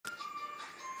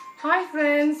Hi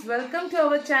friends, welcome to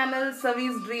our channel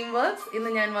Savi's Dreamworks. ഇന്ന്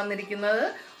ഞാൻ വന്നിരിക്കുന്നത്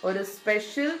ഒരു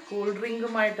സ്പെഷ്യൽ കൂൾ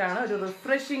ഡ്രിങ്കുമായിട്ടാണ്. ഒരു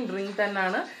റിഫ്രഷിംഗ് ഡ്രിങ്ക്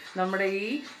തന്നെയാണ്. നമ്മുടെ ഈ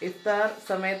ഇഫ്താർ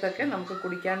സമയത്തൊക്കെ നമുക്ക്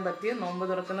കുടിക്കാൻ പറ്റിയ, നോമ്പ്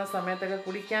തുറക്കുന്ന സമയത്തൊക്കെ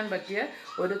കുടിക്കാൻ പറ്റിയ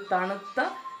ഒരു തണുത്ത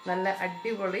നല്ല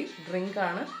അടിപൊളി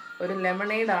ഡ്രിങ്കാണ്. ഒരു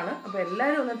ലെമണേഡ് ആണ്. അപ്പോൾ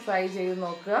എല്ലാവരും ഒന്ന് ട്രൈ ചെയ്ത്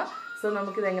നോക്കുക. സോ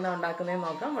നമുക്കിത് എങ്ങനെ ഉണ്ടാക്കുന്നതെന്ന്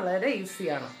നോക്കാം. വളരെ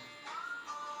ഈസിയാണ്.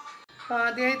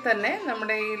 ആദ്യമായി തന്നെ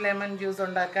നമ്മുടെ ഈ ലെമൺ ജ്യൂസ്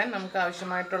ഉണ്ടാക്കാൻ നമുക്ക്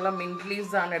ആവശ്യമായിട്ടുള്ള മിൻറ്റ്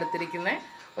ലീവ്സ് ആണ് എടുത്തിരിക്കുന്നത്.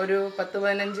 ഒരു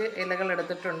 10-15 ഇലകൾ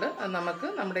എടുത്തിട്ടുണ്ട്. അത് നമുക്ക്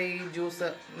നമ്മുടെ ഈ ജ്യൂസ്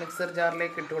മിക്സർ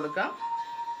ജാറിലേക്ക് ഇട്ട് കൊടുക്കാം.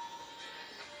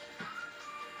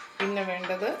 പിന്നെ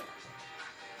വേണ്ടത്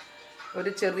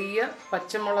ഒരു ചെറിയ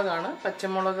പച്ചമുളകാണ്.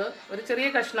 പച്ചമുളക് ഒരു ചെറിയ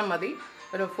കഷ്ണം മതി,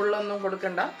 ഒരു ഫുള്ളൊന്നും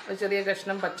കൊടുക്കണ്ട. ഒരു ചെറിയ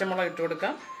കഷ്ണം പച്ചമുളക് ഇട്ട്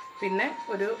കൊടുക്കാം. പിന്നെ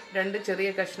ഒരു 2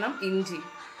 ചെറിയ കഷ്ണം ഇഞ്ചി,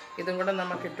 ഇതും കൂടെ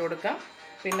നമുക്ക് ഇട്ട് കൊടുക്കാം.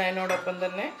 പിന്നെ അതിനോടൊപ്പം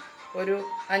തന്നെ ഒരു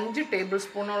 5 ടേബിൾ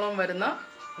സ്പൂണോളം വരുന്ന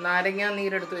നാരങ്ങ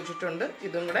നീരെടുത്ത് വെച്ചിട്ടുണ്ട്.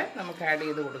 ഇതും കൂടെ നമുക്ക് ആഡ്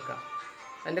ചെയ്ത് കൊടുക്കാം.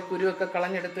 അതിൻ്റെ കുരുവൊക്കെ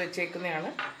കളഞ്ഞെടുത്ത് വെച്ചേക്കുന്നതാണ്.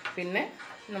 പിന്നെ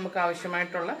നമുക്ക്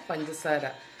ആവശ്യമായിട്ടുള്ള പഞ്ചസാര,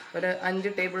 ഒരു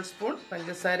 5 ടേബിൾ സ്പൂൺ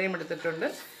പഞ്ചസാരയും എടുത്തിട്ടുണ്ട്.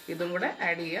 ഇതും കൂടെ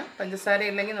ആഡ് ചെയ്യാം. പഞ്ചസാര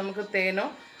ഇല്ലെങ്കിൽ നമുക്ക് തേനോ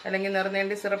അല്ലെങ്കിൽ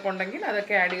നിറഞ്ഞേണ്ടി സിറപ്പ് ഉണ്ടെങ്കിൽ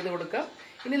അതൊക്കെ ആഡ് ചെയ്ത് കൊടുക്കാം.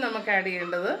 ഇനി നമുക്ക് ആഡ്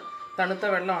ചെയ്യേണ്ടത് തണുത്ത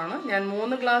വെള്ളമാണ്. ഞാൻ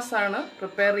 3 ഗ്ലാസ് ആണ്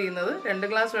പ്രിപ്പയർ ചെയ്യുന്നത്.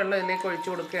 2 ഗ്ലാസ് വെള്ളം ഇതിലേക്ക്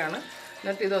ഒഴിച്ചു കൊടുക്കുകയാണ്.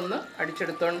 എന്നിട്ട് ഇതൊന്ന്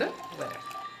അടിച്ചെടുത്തോണ്ട് വരാം.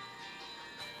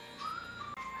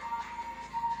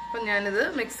 അപ്പം ഞാനിത്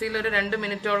മിക്സിയിൽ ഒരു 2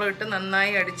 മിനിറ്റോളം ഇട്ട്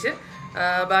നന്നായി അടിച്ച്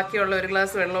ബാക്കിയുള്ള 1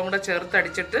 ഗ്ലാസ് വെള്ളവും കൂടെ ചേർത്ത്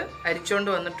അടിച്ചിട്ട് അരിച്ചുകൊണ്ട്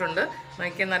വന്നിട്ടുണ്ട്.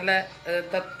 നോക്കിയാൽ നല്ല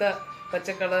തത്ത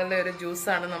പച്ചക്കളറിലെ ഒരു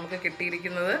ജ്യൂസാണ് നമുക്ക്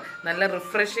കിട്ടിയിരിക്കുന്നത്. നല്ല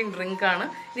റിഫ്രഷിങ് ഡ്രിങ്കാണ്.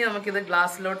 ഇനി നമുക്കിത്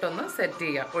ഗ്ലാസ്സിലോട്ടൊന്ന് സെറ്റ്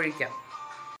ചെയ്യാം, ഒഴിക്കാം.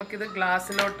 നമുക്കിത്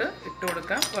ഗ്ലാസ്സിലോട്ട് ഇട്ട്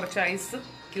കൊടുക്കാം. കുറച്ച് ഐസ്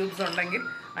ക്യൂബ്സ് ഉണ്ടെങ്കിൽ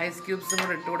ഐസ് ക്യൂബ്സും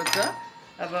കൂടെ ഇട്ട് കൊടുക്കുക.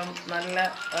 അപ്പം നല്ല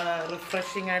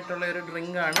റിഫ്രഷിംഗ് ആയിട്ടുള്ള ഒരു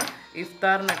ഡ്രിങ്കാണ്.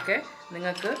 ഇഫ്താറിനൊക്കെ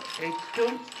നിങ്ങൾക്ക്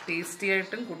ഏറ്റവും ടേസ്റ്റി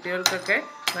ആയിട്ടും കുട്ടികൾക്കൊക്കെ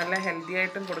നല്ല ഹെൽത്തി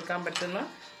ആയിട്ടും കൊടുക്കാൻ പറ്റുന്ന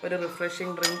ഒരു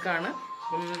റിഫ്രഷിംഗ് ഡ്രിങ്കാണ്.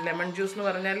 ലെമൺ ജ്യൂസ് എന്ന്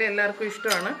പറഞ്ഞാൽ എല്ലാവർക്കും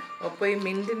ഇഷ്ടമാണ്. അപ്പോൾ ഈ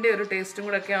മിൻറ്റിൻ്റെ ഒരു ടേസ്റ്റും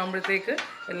കൂടെ ഒക്കെ ആകുമ്പോഴത്തേക്ക്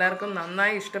എല്ലാവർക്കും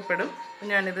നന്നായി ഇഷ്ടപ്പെടും.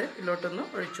 ഞാനിത് ഇതിലോട്ടൊന്ന്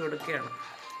ഒഴിച്ചു കൊടുക്കുകയാണ്.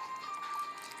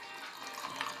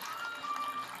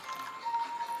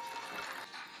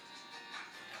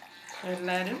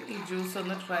 എല്ലാവരും ഈ ജ്യൂസ്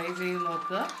ഒന്ന് ട്രൈ ചെയ്ത്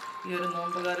നോക്കുക. ഈ ഒരു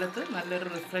നോമ്പ് കാലത്ത് നല്ലൊരു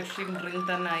റിഫ്രഷിംഗ് ഡ്രിങ്ക്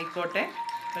തന്നെ ആയിക്കോട്ടെ.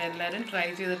 അപ്പോൾ എല്ലാവരും ട്രൈ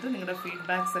ചെയ്തിട്ട് നിങ്ങളുടെ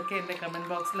ഫീഡ്ബാക്സ് ഒക്കെ എൻ്റെ കമൻറ്റ്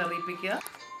ബോക്സിൽ അറിയിപ്പിക്കുക.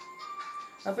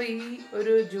 അപ്പോൾ ഈ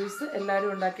ഒരു ജ്യൂസ് എല്ലാവരും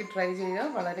ഉണ്ടാക്കി ട്രൈ ചെയ്യുക.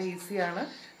 വളരെ ഈസിയാണ്.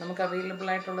 നമുക്ക് അവൈലബിൾ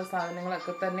ആയിട്ടുള്ള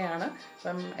സാധനങ്ങളൊക്കെ തന്നെയാണ്.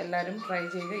 അപ്പം എല്ലാവരും ട്രൈ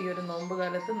ചെയ്യുക. ഈ ഒരു നോമ്പ്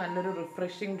കാലത്ത് നല്ലൊരു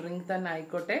റിഫ്രഷിംഗ് ഡ്രിങ്ക് തന്നെ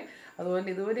ആയിക്കോട്ടെ. അതുപോലെ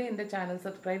ഇതുവരെ എൻ്റെ ചാനൽ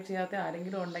സബ്സ്ക്രൈബ് ചെയ്യാത്ത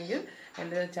ആരെങ്കിലും ഉണ്ടെങ്കിൽ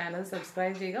എൻ്റെ ചാനൽ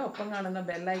സബ്സ്ക്രൈബ് ചെയ്യുക. ഒപ്പം കാണുന്ന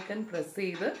ബെല്ലൈക്കൺ പ്രസ്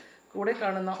ചെയ്ത് കൂടെ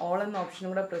കാണുന്ന ഓൾ എന്ന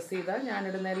ഓപ്ഷനും കൂടെ പ്രസ് ചെയ്താൽ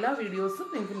ഞാനിടുന്ന എല്ലാ വീഡിയോസും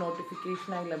നിങ്ങൾക്ക്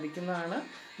നോട്ടിഫിക്കേഷനായി ലഭിക്കുന്നതാണ്.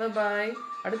 ബൈ.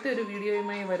 അടുത്തൊരു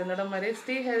വീഡിയോയുമായി വരുന്നിടം വരെ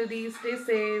സ്റ്റേ ഹെൽത്തി, സ്റ്റേ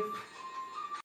സേഫ്.